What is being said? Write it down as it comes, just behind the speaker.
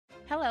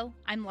Hello,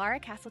 I'm Laura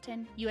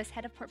Castleton, U.S.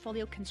 Head of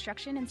Portfolio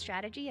Construction and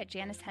Strategy at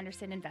Janus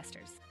Henderson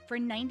Investors. For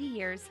 90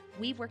 years,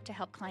 we've worked to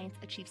help clients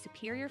achieve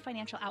superior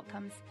financial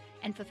outcomes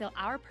and fulfill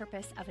our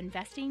purpose of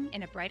investing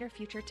in a brighter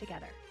future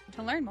together.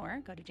 To learn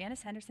more, go to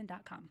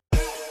janushenderson.com.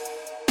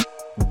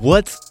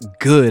 What's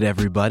good,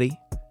 everybody?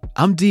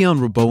 I'm Dion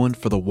Rabowen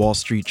for the Wall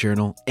Street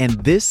Journal, and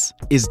this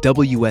is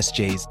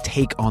WSJ's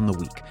Take on the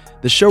Week,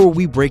 the show where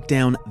we break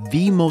down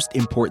the most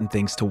important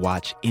things to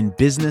watch in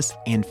business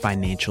and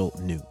financial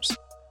news.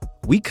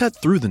 We cut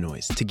through the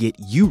noise to get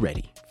you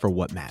ready for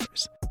what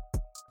matters.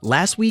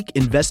 Last week,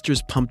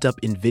 investors pumped up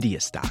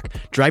Nvidia stock,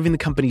 driving the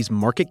company's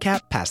market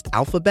cap past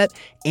Alphabet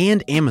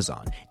and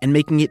Amazon and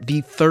making it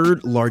the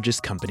third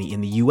largest company in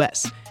the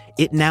U.S.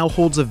 It now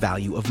holds a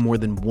value of more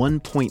than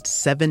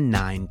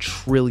 $1.79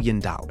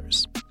 trillion.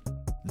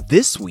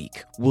 This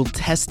week, we'll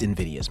test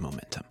Nvidia's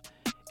momentum.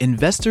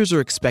 Investors are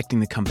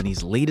expecting the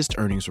company's latest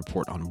earnings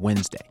report on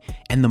Wednesday,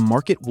 and the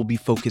market will be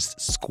focused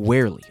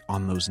squarely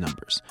on those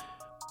numbers.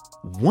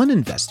 One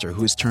investor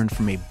who has turned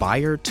from a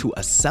buyer to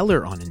a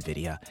seller on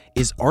Nvidia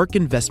is ARK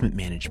Investment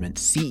Management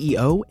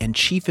CEO and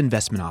Chief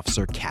Investment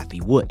Officer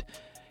Cathie Wood.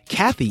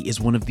 Cathie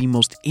is one of the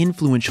most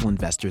influential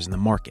investors in the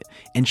market,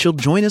 and she'll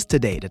join us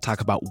today to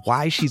talk about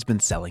why she's been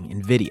selling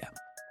Nvidia.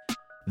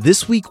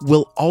 This week,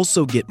 we'll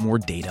also get more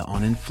data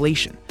on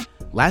inflation.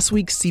 Last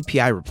week's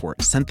CPI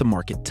report sent the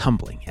market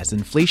tumbling as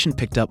inflation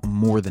picked up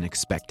more than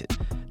expected.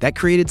 That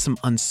created some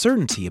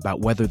uncertainty about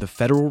whether the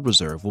Federal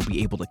Reserve will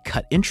be able to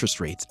cut interest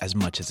rates as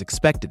much as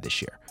expected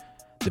this year.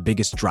 The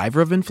biggest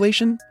driver of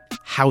inflation?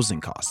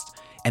 Housing costs.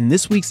 And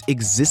this week's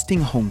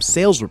existing home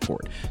sales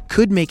report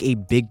could make a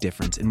big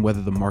difference in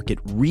whether the market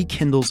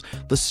rekindles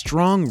the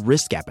strong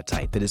risk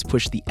appetite that has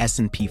pushed the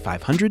S&P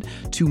 500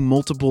 to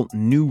multiple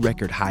new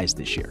record highs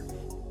this year.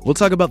 We'll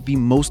talk about the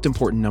most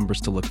important numbers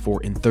to look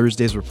for in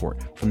Thursday's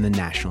report from the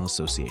National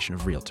Association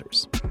of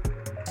Realtors.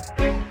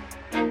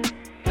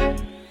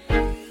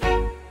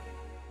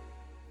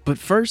 But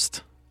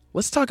first,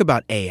 let's talk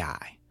about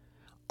AI.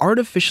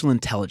 Artificial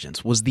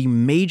intelligence was the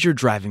major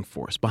driving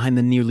force behind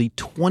the nearly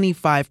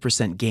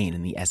 25% gain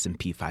in the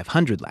S&P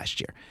 500 last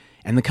year,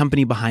 and the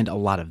company behind a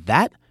lot of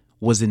that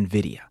was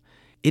Nvidia.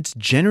 Its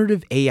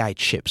generative AI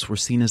chips were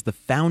seen as the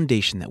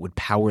foundation that would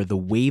power the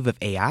wave of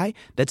AI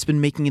that's been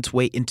making its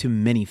way into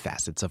many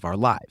facets of our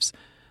lives.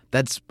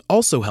 That's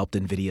also helped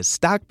Nvidia's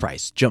stock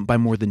price jump by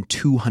more than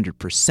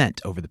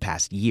 200% over the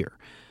past year.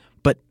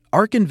 But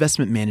ARK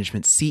Investment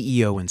Management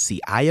CEO and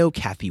CIO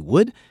Cathie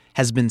Wood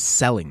has been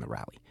selling the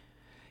rally.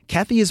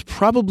 Cathie is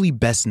probably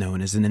best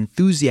known as an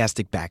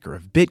enthusiastic backer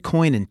of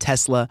Bitcoin and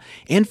Tesla,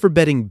 and for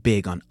betting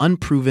big on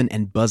unproven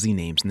and buzzy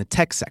names in the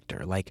tech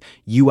sector like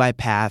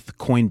UiPath,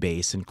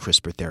 Coinbase, and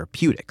CRISPR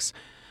Therapeutics.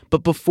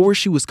 But before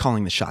she was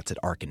calling the shots at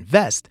ARK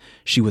Invest,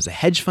 she was a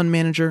hedge fund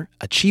manager,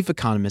 a chief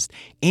economist,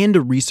 and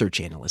a research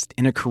analyst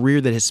in a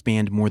career that has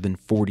spanned more than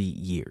 40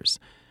 years.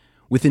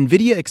 With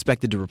Nvidia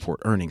expected to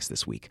report earnings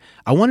this week,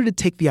 I wanted to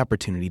take the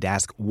opportunity to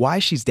ask why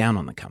she's down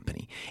on the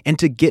company and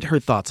to get her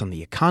thoughts on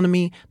the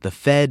economy, the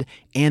Fed,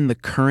 and the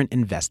current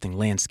investing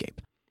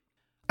landscape.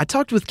 I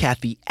talked with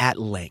Cathie at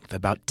length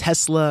about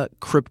Tesla,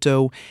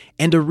 crypto,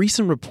 and a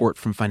recent report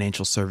from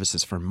financial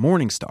services firm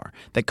Morningstar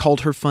that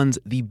called her funds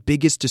the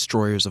biggest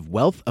destroyers of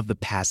wealth of the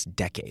past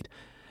decade.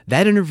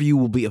 That interview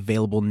will be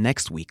available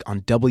next week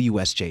on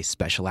WSJ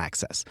Special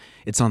Access.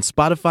 It's on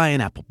Spotify and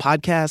Apple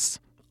Podcasts,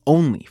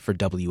 only for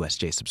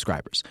WSJ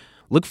subscribers.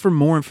 Look for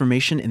more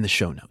information in the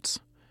show notes.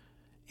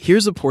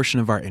 Here's a portion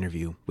of our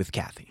interview with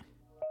Cathie.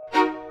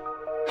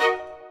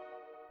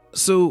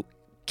 So,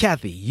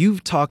 Cathie,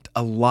 you've talked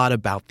a lot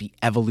about the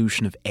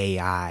evolution of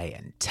AI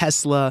and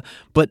Tesla,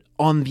 but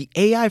on the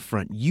AI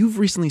front, you've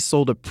recently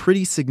sold a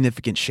pretty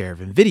significant share of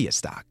Nvidia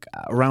stock,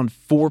 around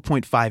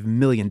 $4.5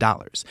 million.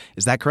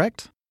 Is that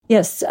correct?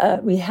 Yes,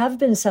 we have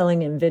been selling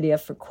Nvidia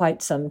for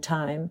quite some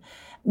time,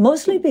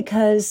 mostly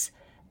because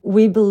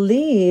we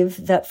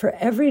believe that for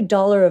every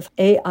dollar of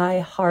AI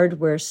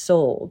hardware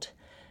sold,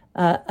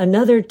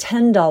 another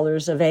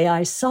 $10 of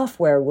AI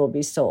software will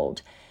be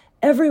sold.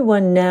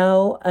 Everyone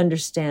now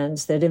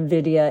understands that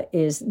Nvidia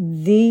is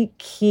the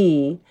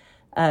key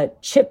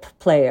chip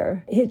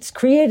player. It's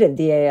created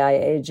the AI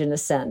age in a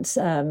sense,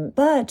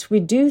 but we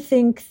do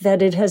think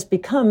that it has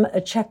become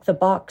a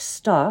check-the-box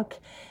stock.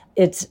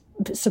 It's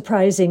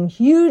surprising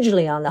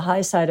hugely on the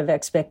high side of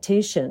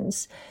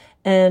expectations.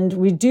 And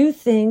we do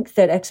think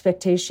that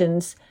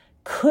expectations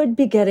could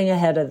be getting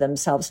ahead of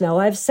themselves. Now,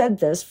 I've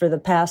said this for the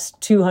past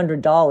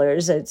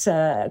 $200. It's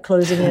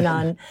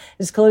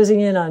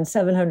closing in on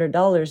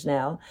 $700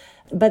 now.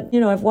 But,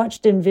 I've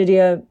watched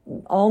Nvidia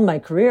all my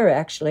career,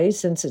 actually,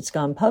 since it's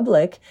gone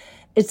public.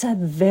 It's a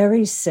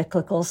very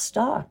cyclical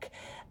stock.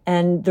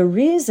 And the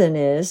reason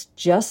is,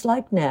 just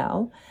like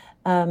now,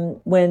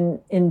 when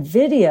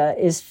Nvidia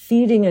is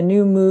feeding a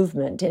new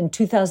movement, in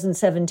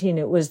 2017,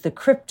 it was the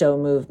crypto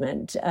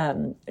movement.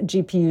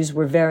 GPUs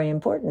were very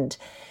important.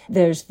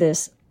 There's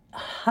this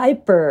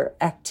hyper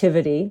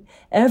activity,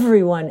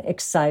 everyone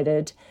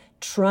excited,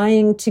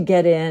 trying to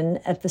get in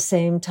at the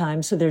same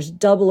time. So there's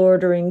double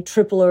ordering,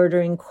 triple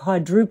ordering,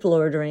 quadruple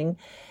ordering.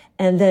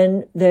 And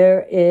then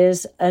there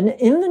is an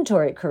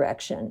inventory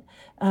correction.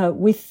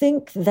 We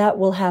think that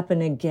will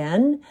happen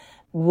again.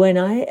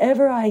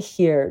 Whenever I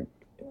hear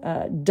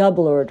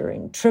double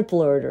ordering, triple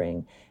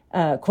ordering,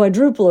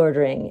 quadruple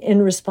ordering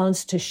in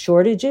response to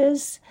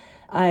shortages,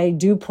 I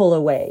do pull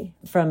away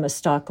from a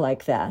stock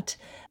like that.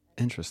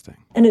 Interesting.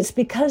 And it's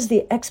because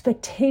the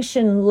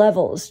expectation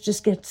levels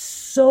just get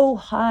so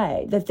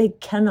high that they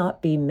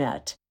cannot be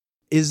met.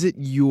 Is it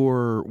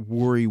your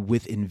worry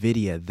with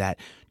Nvidia that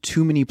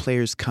too many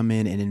players come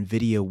in and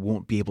Nvidia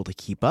won't be able to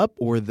keep up,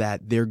 or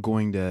that they're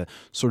going to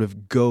sort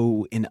of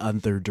go in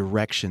other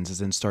directions and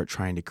then start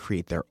trying to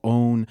create their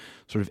own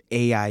sort of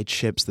AI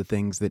chips, the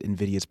things that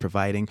Nvidia is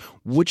providing?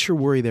 What's your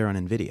worry there on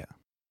Nvidia?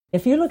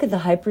 If you look at the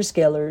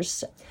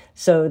hyperscalers,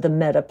 so the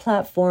Meta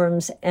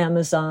platforms,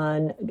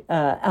 Amazon,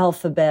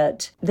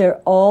 Alphabet, they're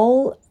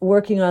all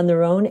working on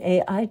their own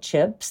AI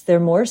chips. They're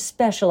more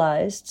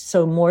specialized,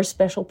 so more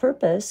special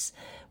purpose,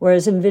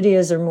 whereas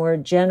NVIDIA's are more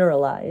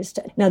generalized.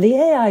 Now, the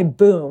AI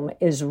boom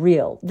is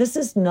real. This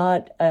is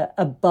not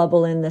a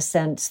bubble in the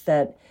sense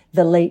that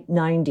the late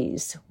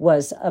 90s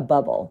was a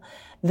bubble.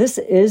 This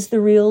is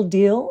the real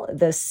deal.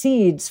 The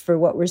seeds for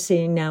what we're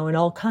seeing now in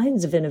all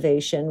kinds of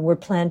innovation were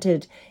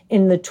planted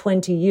in the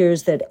 20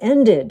 years that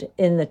ended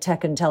in the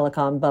tech and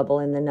telecom bubble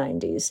in the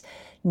 90s.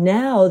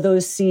 Now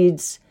those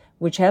seeds,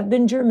 which have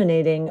been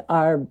germinating,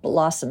 are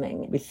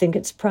blossoming. We think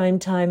it's prime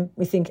time.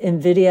 We think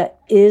NVIDIA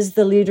is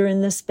the leader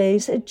in this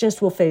space. It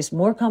just will face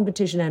more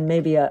competition and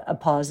maybe a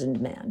pause in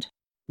demand.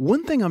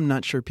 One thing I'm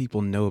not sure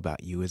people know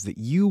about you is that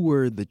you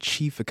were the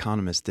chief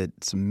economist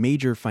at some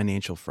major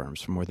financial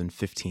firms for more than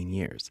 15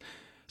 years.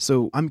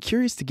 So I'm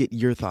curious to get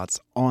your thoughts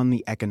on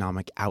the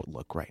economic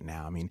outlook right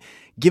now. I mean,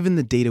 given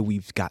the data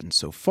we've gotten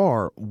so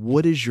far,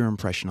 what is your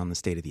impression on the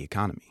state of the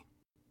economy?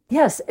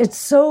 Yes, it's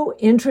so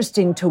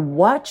interesting to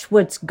watch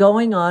what's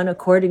going on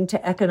according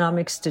to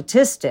economic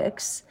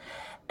statistics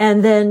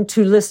and then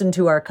to listen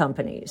to our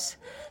companies.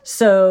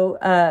 So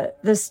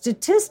the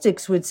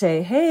statistics would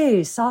say,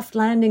 hey, soft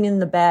landing in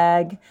the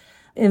bag,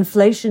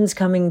 inflation's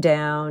coming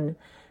down.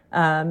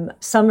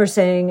 Some are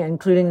saying,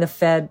 including the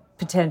Fed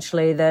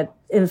potentially, that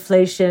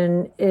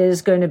inflation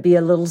is going to be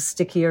a little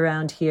sticky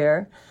around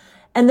here.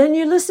 And then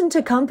you listen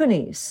to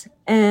companies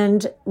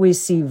and we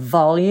see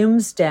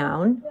volumes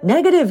down,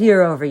 negative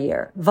year over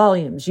year,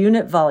 volumes,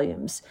 unit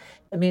volumes.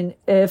 I mean,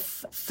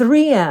 if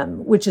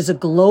 3M, which is a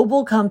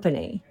global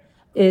company,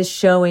 is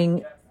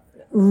showing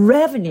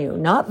revenue,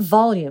 not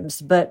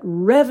volumes, but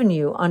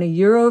revenue on a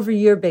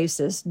year-over-year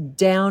basis,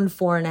 down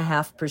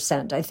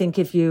 4.5%. I think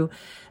if you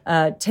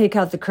take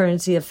out the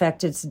currency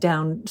effect, it's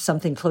down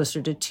something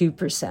closer to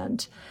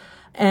 2%.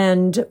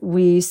 And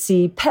we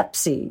see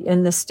Pepsi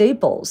in the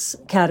staples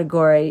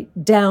category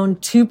down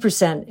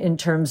 2% in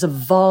terms of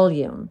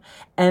volume,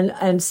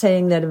 and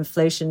saying that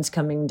inflation's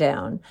coming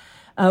down.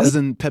 As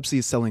in Pepsi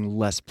is selling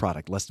less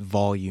product, less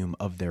volume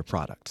of their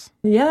products.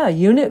 Yeah,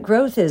 unit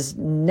growth is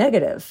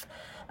negative.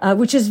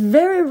 Which is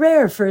very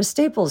rare for a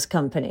staples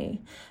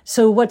company.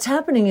 So what's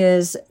happening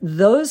is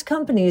those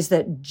companies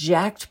that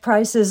jacked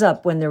prices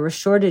up when there were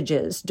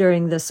shortages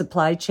during the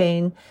supply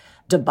chain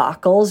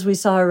debacles we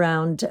saw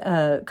around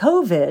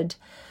COVID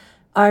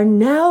are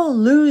now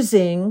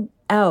losing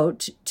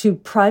out to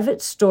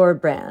private store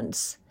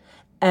brands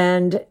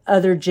and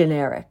other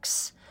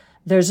generics.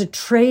 There's a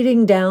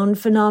trading down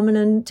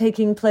phenomenon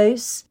taking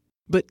place.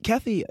 But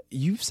Cathie,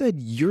 you've said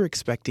you're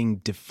expecting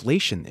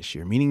deflation this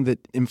year, meaning that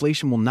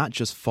inflation will not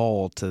just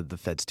fall to the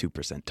Fed's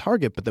 2%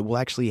 target, but that we'll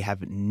actually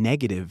have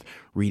negative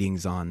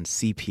readings on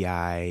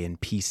CPI and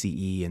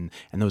PCE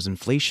and those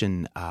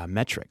inflation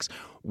metrics.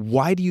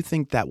 Why do you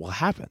think that will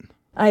happen?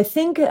 I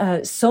think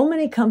so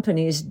many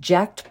companies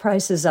jacked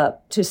prices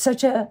up to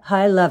such a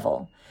high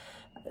level.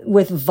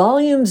 With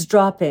volumes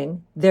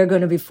dropping, they're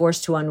going to be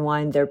forced to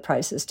unwind their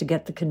prices to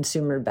get the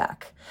consumer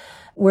back.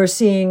 We're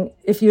seeing,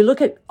 if you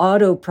look at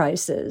auto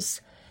prices,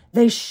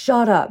 they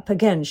shot up.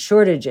 Again,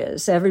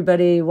 shortages.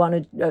 Everybody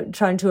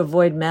trying to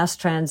avoid mass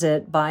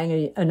transit,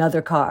 buying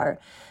another car.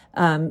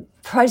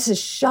 Prices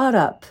shot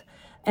up,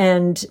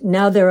 and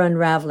now they're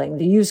unraveling.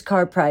 The used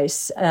car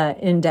price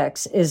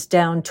index is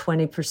down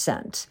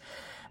 20%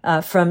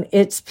 from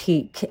its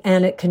peak,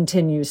 and it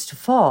continues to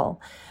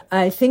fall.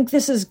 I think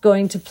this is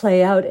going to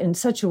play out in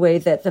such a way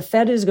that the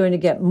Fed is going to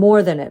get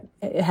more than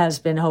it has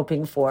been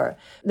hoping for.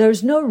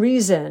 There's no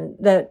reason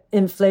that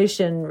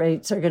inflation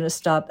rates are going to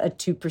stop at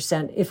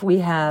 2% if we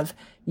have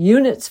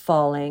units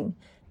falling,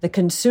 the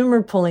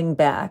consumer pulling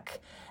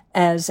back,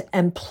 as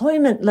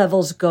employment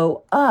levels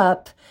go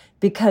up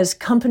because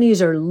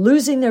companies are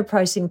losing their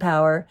pricing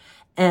power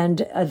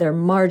and their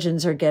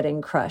margins are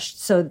getting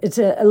crushed. So it's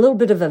a little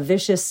bit of a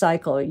vicious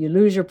cycle. You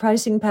lose your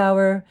pricing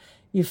power.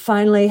 You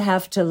finally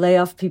have to lay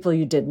off people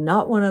you did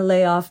not want to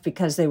lay off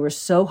because they were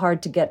so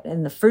hard to get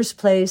in the first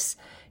place.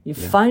 You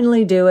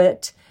finally do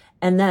it.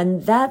 And then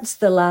that's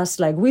the last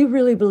leg. We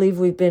really believe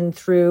we've been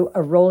through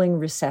a rolling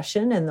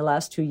recession in the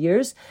last 2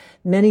 years.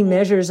 Many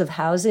measures of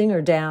housing are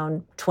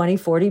down 20,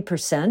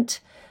 40%.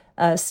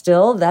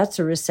 Still, that's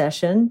a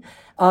recession.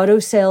 Auto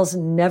sales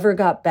never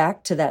got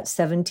back to that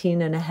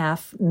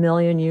 17.5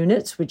 million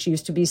units, which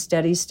used to be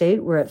steady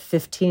state. We're at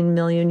 15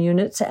 million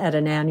units at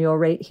an annual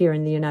rate here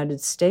in the United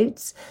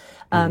States.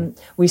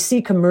 We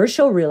see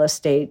commercial real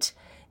estate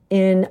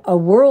in a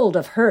world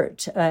of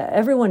hurt.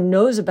 Everyone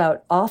knows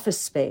about office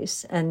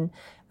space, and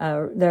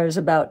there's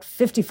about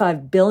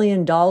 $55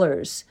 billion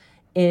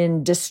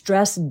in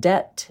distressed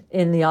debt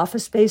in the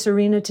office space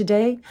arena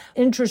today.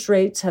 Interest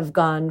rates have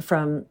gone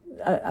from,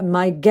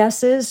 my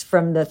guess is,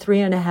 from the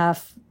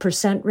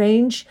 3.5%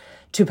 range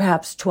to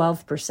perhaps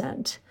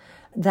 12%.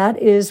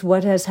 That is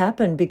what has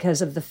happened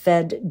because of the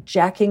Fed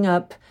jacking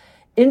up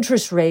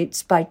interest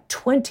rates by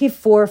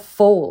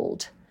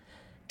 24-fold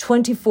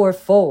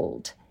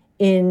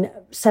in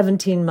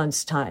 17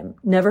 months' time.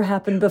 Never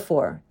happened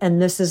before,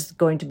 and this is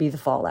going to be the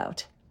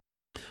fallout.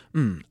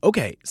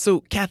 Okay,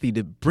 so Cathie,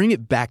 to bring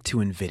it back to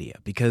Nvidia,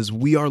 because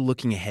we are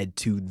looking ahead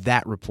to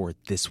that report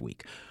this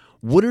week,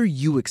 what are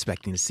you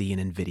expecting to see in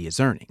Nvidia's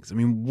earnings? I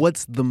mean,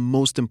 what's the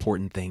most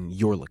important thing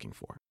you're looking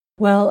for?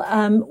 Well,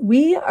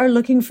 we are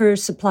looking for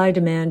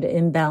supply-demand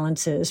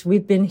imbalances.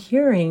 We've been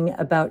hearing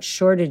about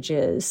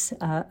shortages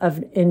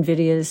of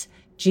NVIDIA's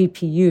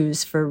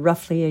GPUs for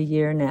roughly a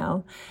year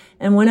now.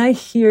 And when I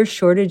hear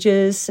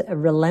shortages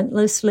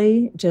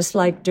relentlessly, just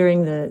like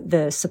during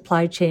the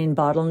supply chain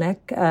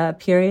bottleneck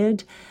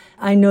period,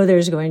 I know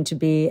there's going to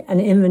be an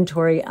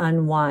inventory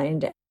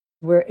unwind.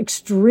 We're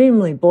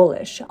extremely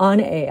bullish on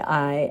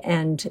AI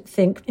and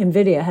think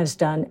NVIDIA has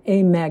done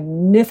a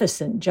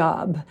magnificent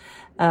job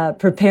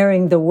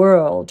preparing the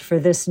world for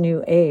this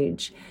new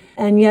age.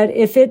 And yet,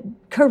 if it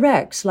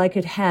corrects like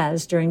it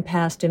has during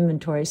past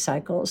inventory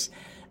cycles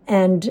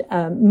and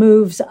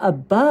moves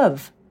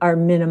above our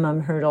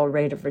minimum hurdle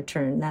rate of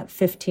return, that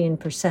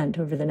 15%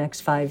 over the next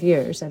 5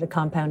 years at a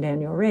compound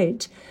annual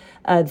rate,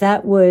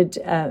 that would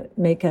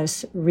make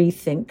us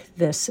rethink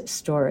this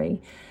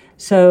story.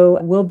 So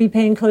we'll be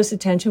paying close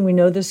attention. We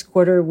know this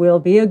quarter will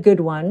be a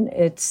good one.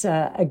 It's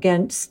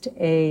against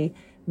a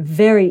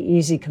very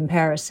easy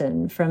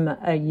comparison from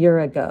a year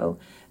ago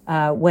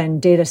when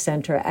data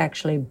center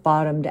actually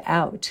bottomed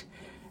out.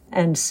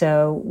 And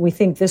so we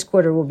think this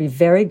quarter will be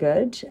very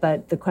good.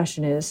 But the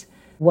question is,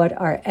 what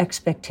are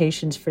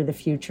expectations for the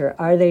future?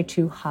 Are they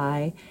too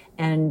high?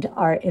 And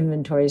are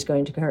inventories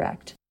going to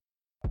correct?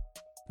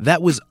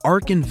 That was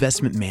ARK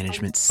Investment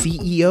Management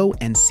CEO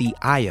and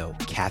CIO,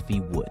 Cathie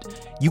Wood.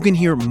 You can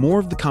hear more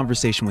of the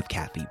conversation with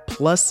Cathie,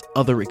 plus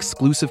other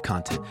exclusive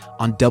content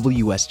on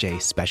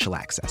WSJ Special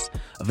Access,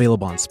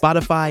 available on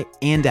Spotify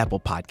and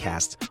Apple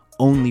Podcasts,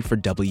 only for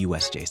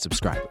WSJ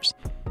subscribers.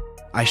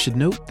 I should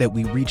note that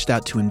we reached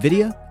out to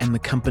Nvidia and the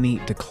company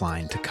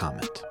declined to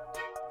comment.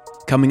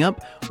 Coming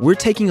up, we're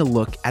taking a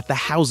look at the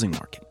housing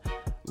market.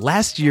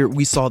 Last year,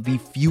 we saw the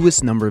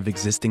fewest number of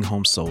existing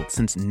homes sold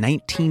since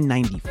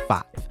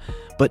 1995,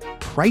 but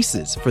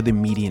prices for the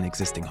median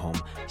existing home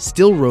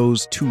still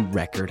rose to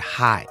record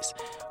highs.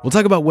 We'll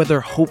talk about whether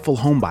hopeful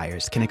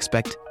homebuyers can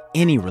expect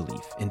any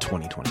relief in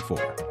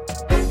 2024.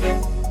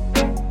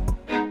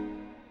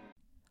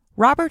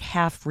 Robert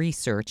Half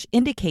research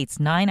indicates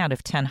 9 out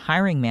of 10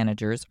 hiring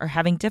managers are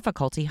having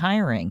difficulty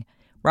hiring.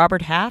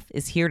 Robert Half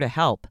is here to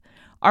help.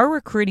 Our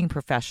recruiting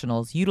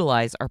professionals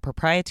utilize our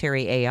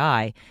proprietary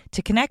AI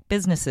to connect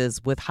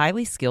businesses with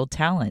highly skilled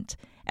talent.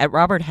 At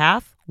Robert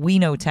Half, we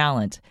know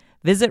talent.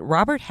 Visit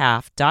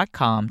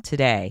roberthalf.com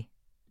today.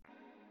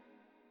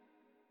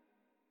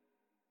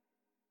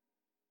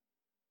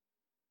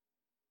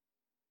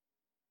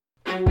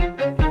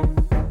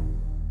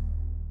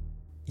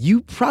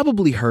 You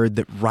probably heard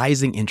that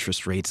rising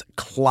interest rates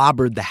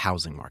clobbered the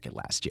housing market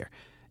last year.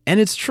 And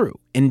it's true.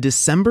 In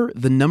December,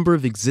 the number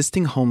of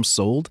existing homes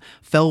sold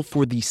fell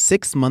for the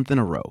 6th month in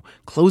a row,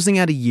 closing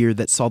out a year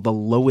that saw the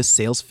lowest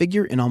sales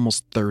figure in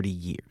almost 30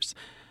 years.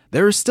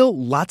 There are still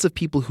lots of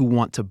people who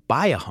want to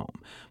buy a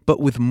home, but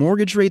with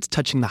mortgage rates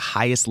touching the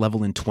highest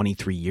level in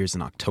 23 years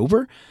in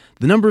October,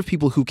 the number of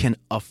people who can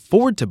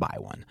afford to buy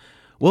one,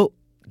 well,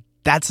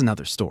 that's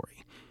another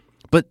story.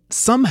 But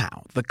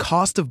somehow, the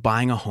cost of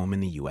buying a home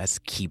in the U.S.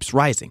 keeps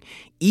rising,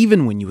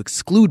 even when you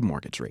exclude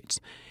mortgage rates.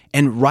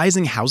 And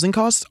rising housing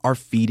costs are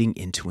feeding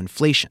into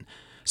inflation.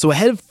 So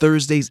ahead of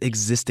Thursday's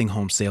existing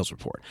home sales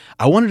report,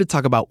 I wanted to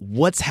talk about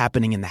what's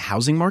happening in the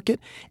housing market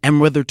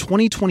and whether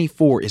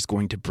 2024 is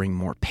going to bring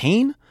more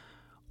pain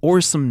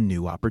or some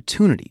new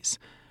opportunities.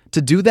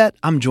 To do that,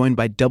 I'm joined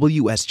by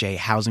WSJ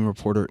housing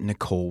reporter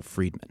Nicole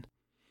Friedman.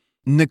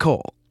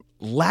 Nicole,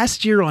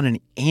 last year on an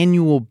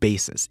annual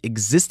basis,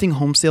 existing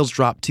home sales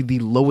dropped to the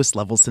lowest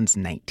level since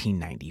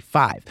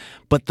 1995,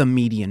 but the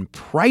median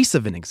price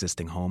of an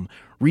existing home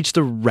reached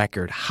a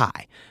record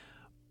high.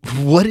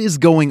 What is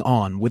going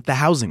on with the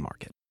housing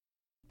market?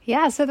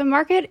 Yeah, so the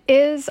market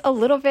is a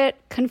little bit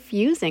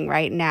confusing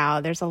right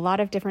now. There's a lot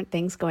of different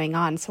things going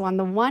on. So on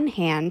the one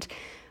hand,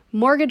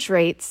 mortgage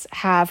rates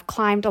have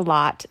climbed a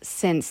lot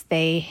since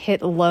they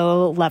hit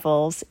low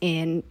levels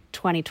in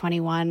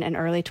 2021 and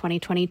early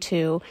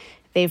 2022.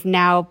 They've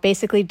now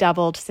basically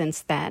doubled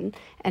since then.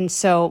 And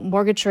so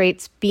mortgage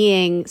rates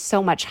being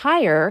so much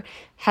higher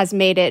has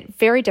made it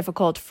very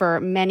difficult for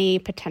many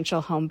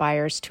potential home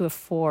buyers to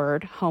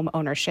afford home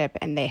ownership,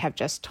 and they have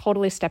just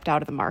totally stepped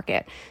out of the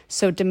market.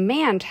 So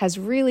demand has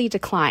really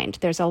declined.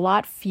 There's a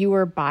lot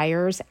fewer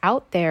buyers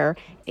out there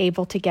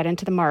able to get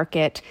into the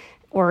market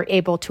or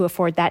able to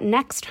afford that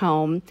next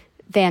home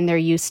than there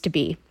used to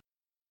be.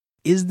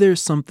 Is there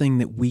something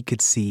that we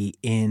could see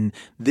in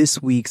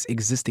this week's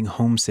existing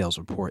home sales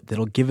report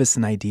that'll give us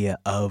an idea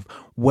of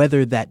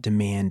whether that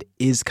demand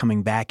is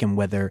coming back and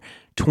whether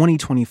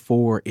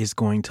 2024 is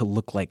going to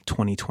look like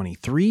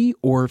 2023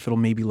 or if it'll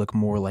maybe look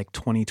more like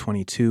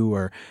 2022?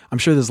 Or I'm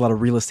sure there's a lot of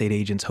real estate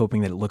agents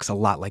hoping that it looks a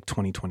lot like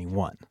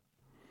 2021.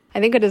 I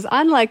think it is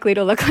unlikely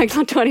to look like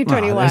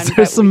 2021. Wow,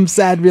 there's some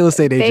sad real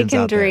estate agents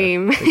out there. They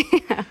can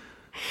dream.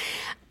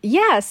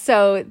 Yeah,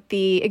 so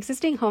the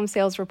existing home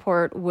sales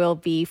report will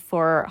be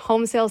for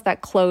home sales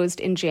that closed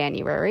in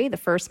January, the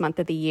first month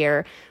of the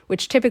year,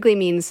 which typically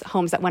means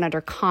homes that went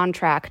under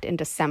contract in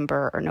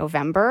December or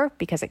November,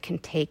 because it can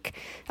take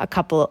a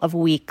couple of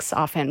weeks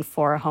often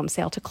for a home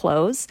sale to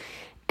close.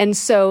 And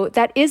so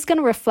that is going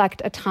to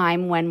reflect a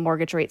time when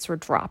mortgage rates were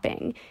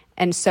dropping.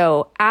 And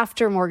so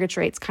after mortgage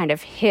rates kind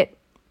of hit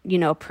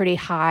pretty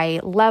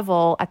high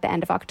level at the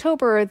end of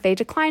October, they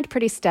declined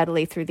pretty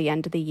steadily through the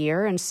end of the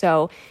year. And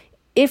so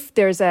if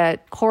there's a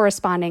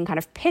corresponding kind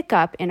of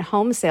pickup in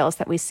home sales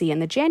that we see in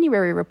the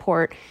January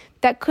report,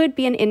 that could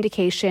be an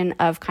indication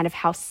of kind of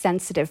how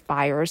sensitive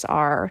buyers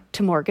are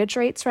to mortgage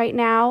rates right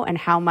now and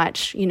how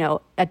much,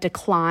 a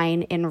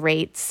decline in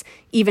rates,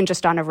 even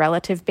just on a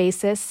relative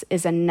basis,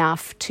 is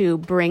enough to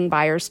bring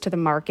buyers to the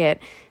market,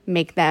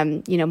 make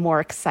them, more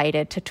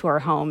excited to tour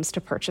homes,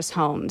 to purchase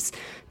homes.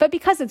 But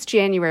because it's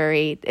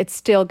January, it's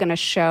still going to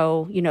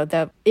show,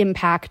 the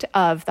impact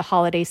of the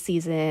holiday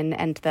season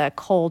and the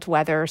cold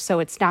weather. So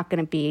it's not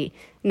going to be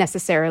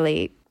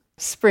necessarily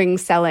spring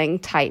selling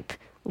type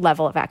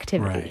level of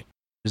activity. Right.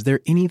 Is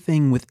there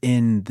anything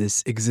within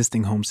this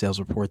existing home sales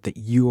report that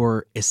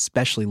you're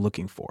especially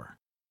looking for?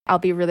 I'll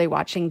be really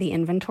watching the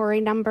inventory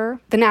number.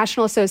 The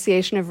National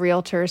Association of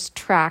Realtors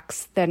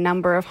tracks the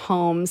number of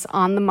homes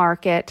on the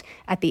market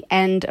at the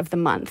end of the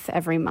month,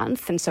 every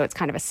month. And so it's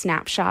kind of a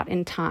snapshot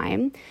in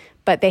time.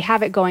 But they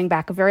have it going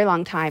back a very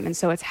long time. And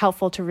so it's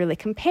helpful to really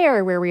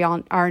compare where we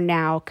all are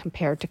now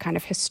compared to kind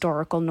of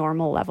historical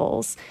normal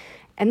levels.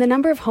 And the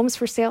number of homes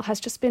for sale has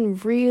just been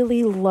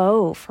really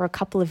low for a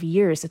couple of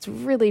years. It's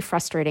really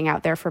frustrating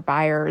out there for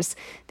buyers.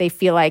 They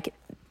feel like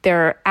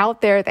they're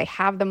out there, they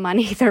have the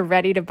money, they're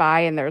ready to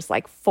buy, and there's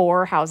like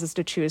 4 houses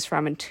to choose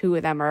from, and 2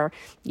 of them are,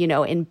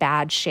 in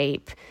bad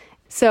shape.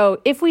 So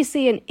if we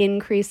see an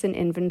increase in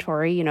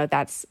inventory,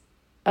 that's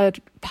a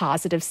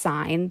positive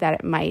sign that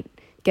it might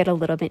get a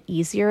little bit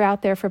easier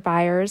out there for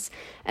buyers.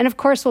 And of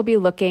course, we'll be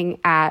looking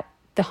at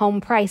the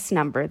home price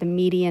number, the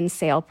median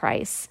sale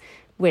price,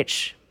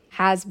 which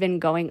has been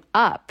going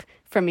up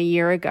from a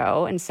year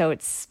ago. And so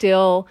it's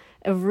still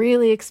a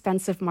really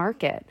expensive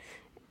market.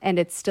 And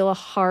it's still a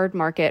hard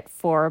market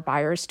for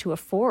buyers to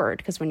afford,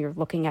 because when you're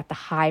looking at the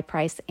high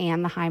price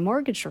and the high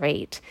mortgage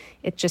rate,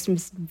 it just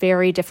is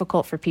very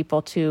difficult for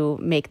people to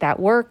make that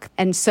work.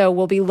 And so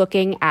we'll be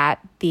looking at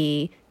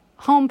the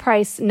home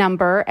price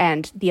number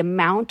and the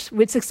amount,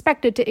 it's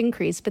expected to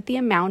increase, but the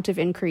amount of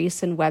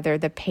increase and whether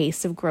the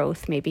pace of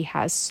growth maybe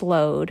has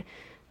slowed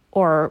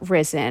or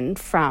risen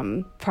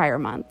from prior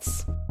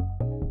months.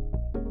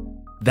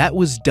 That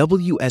was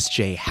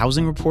WSJ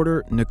housing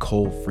reporter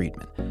Nicole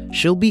Friedman.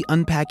 She'll be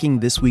unpacking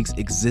this week's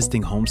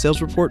existing home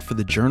sales report for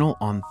the Journal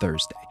on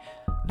Thursday.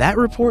 That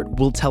report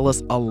will tell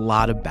us a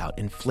lot about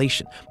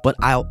inflation, but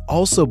I'll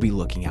also be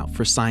looking out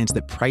for signs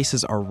that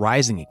prices are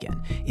rising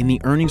again in the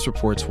earnings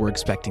reports we're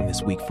expecting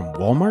this week from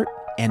Walmart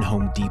and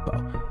Home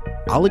Depot.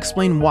 I'll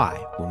explain why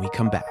when we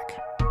come back.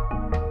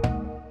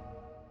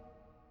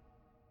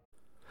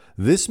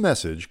 This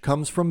message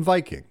comes from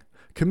Viking,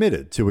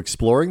 committed to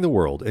exploring the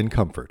world in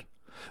comfort.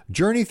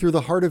 Journey through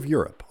the heart of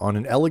Europe on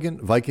an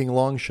elegant Viking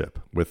longship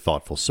with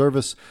thoughtful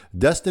service,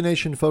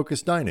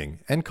 destination-focused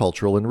dining, and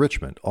cultural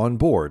enrichment on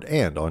board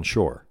and on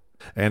shore.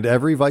 And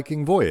every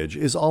Viking voyage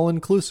is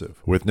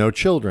all-inclusive with no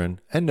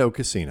children and no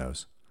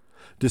casinos.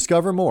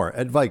 Discover more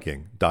at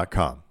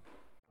Viking.com.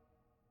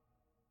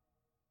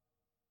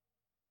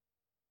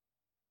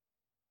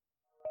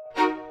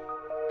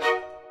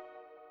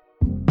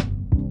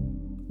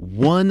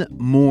 One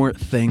more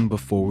thing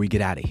before we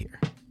get out of here.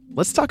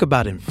 Let's talk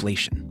about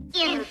inflation.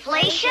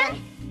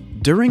 Inflation?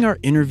 During our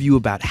interview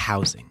about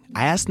housing,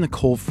 I asked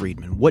Nicole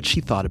Friedman what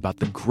she thought about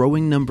the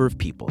growing number of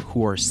people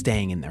who are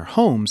staying in their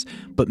homes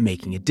but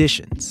making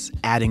additions,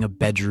 adding a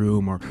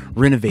bedroom or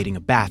renovating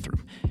a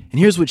bathroom. And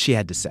here's what she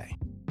had to say.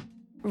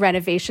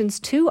 Renovations,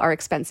 too, are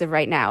expensive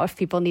right now. If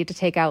people need to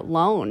take out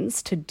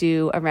loans to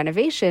do a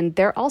renovation,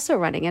 they're also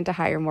running into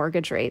higher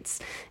mortgage rates.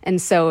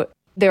 And so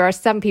there are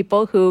some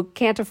people who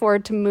can't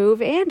afford to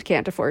move and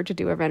can't afford to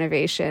do a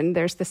renovation.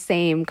 There's the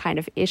same kind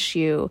of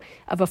issue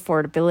of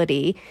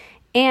affordability.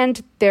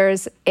 And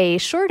there's a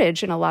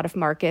shortage in a lot of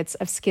markets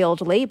of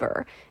skilled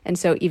labor. And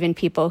so even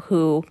people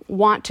who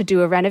want to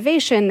do a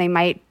renovation, they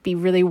might be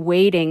really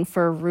waiting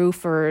for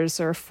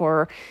roofers or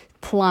for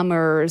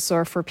plumbers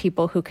or for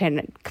people who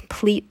can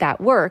complete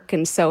that work.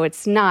 And so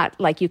it's not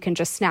like you can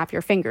just snap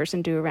your fingers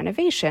and do a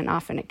renovation.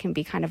 Often it can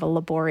be kind of a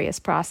laborious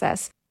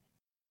process.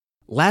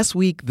 Last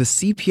week, the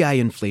CPI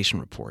inflation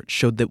report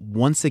showed that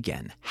once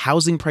again,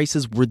 housing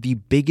prices were the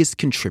biggest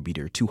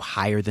contributor to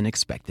higher than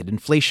expected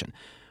inflation.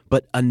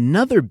 But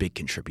another big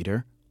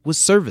contributor was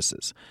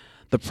services.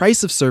 The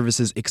price of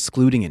services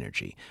excluding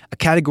energy, a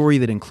category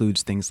that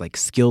includes things like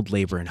skilled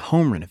labor and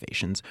home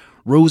renovations,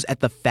 rose at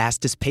the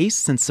fastest pace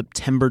since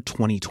September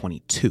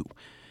 2022.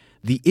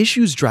 The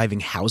issues driving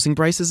housing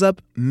prices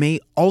up may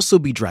also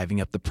be driving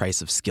up the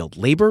price of skilled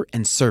labor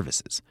and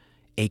services.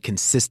 A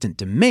consistent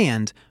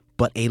demand,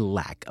 but a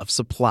lack of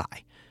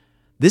supply.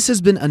 This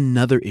has been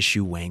another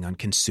issue weighing on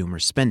consumer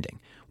spending,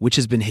 which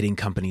has been hitting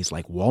companies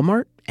like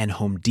Walmart and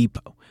Home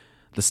Depot.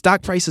 The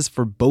stock prices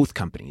for both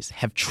companies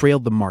have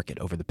trailed the market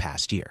over the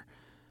past year.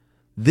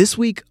 This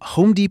week,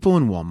 Home Depot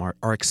and Walmart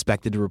are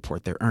expected to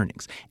report their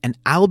earnings, and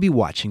I'll be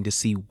watching to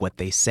see what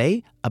they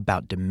say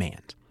about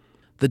demand.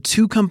 The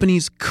two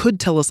companies could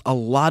tell us a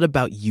lot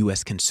about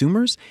U.S.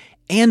 consumers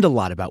and a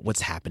lot about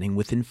what's happening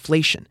with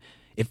inflation.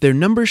 If their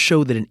numbers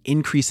show that an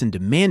increase in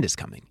demand is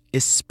coming,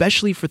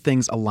 especially for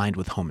things aligned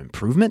with home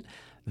improvement,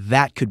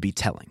 that could be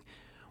telling.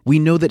 We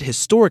know that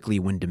historically,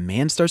 when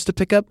demand starts to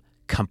pick up,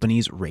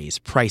 companies raise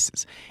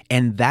prices,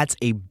 and that's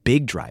a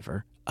big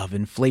driver of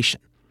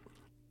inflation.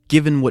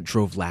 Given what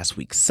drove last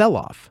week's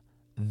sell-off,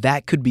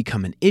 that could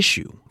become an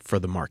issue for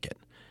the market.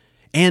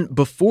 And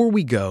before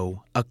we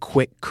go, a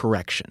quick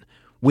correction.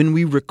 When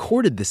we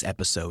recorded this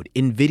episode,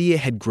 Nvidia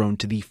had grown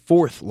to the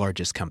fourth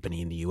largest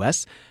company in the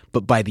US,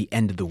 but by the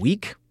end of the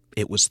week,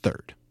 it was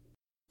third.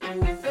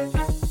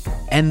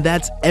 And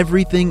that's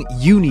everything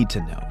you need to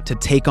know to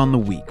take on the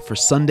week for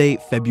Sunday,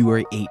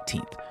 February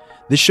 18th.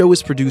 This show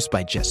is produced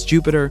by Jess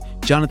Jupiter.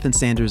 Jonathan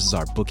Sanders is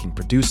our booking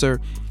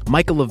producer.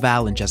 Michael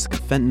Laval and Jessica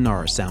Fenton are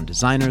our sound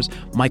designers.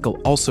 Michael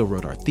also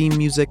wrote our theme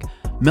music.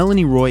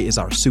 Melanie Roy is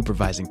our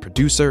supervising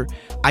producer.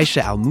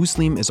 Aisha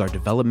Al-Muslim is our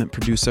development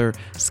producer.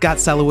 Scott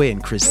Salloway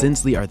and Chris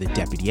Zinsley are the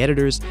deputy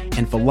editors.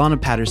 And Falana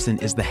Patterson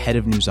is the head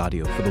of news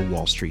audio for the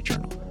Wall Street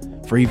Journal.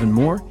 For even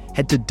more,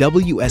 head to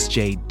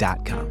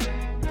WSJ.com.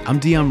 I'm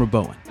Dion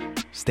Rabowen.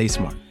 Stay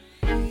smart.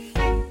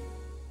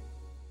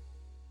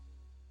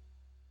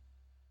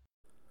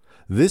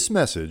 This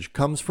message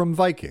comes from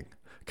Viking,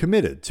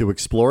 committed to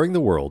exploring the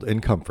world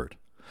in comfort.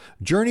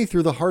 Journey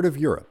through the heart of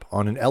Europe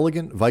on an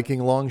elegant Viking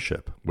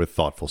longship with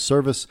thoughtful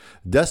service,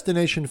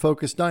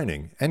 destination-focused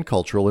dining, and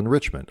cultural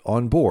enrichment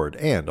on board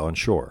and on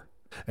shore.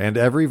 And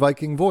every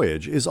Viking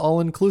voyage is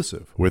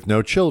all-inclusive, with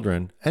no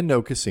children and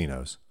no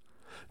casinos.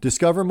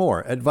 Discover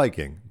more at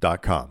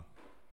Viking.com.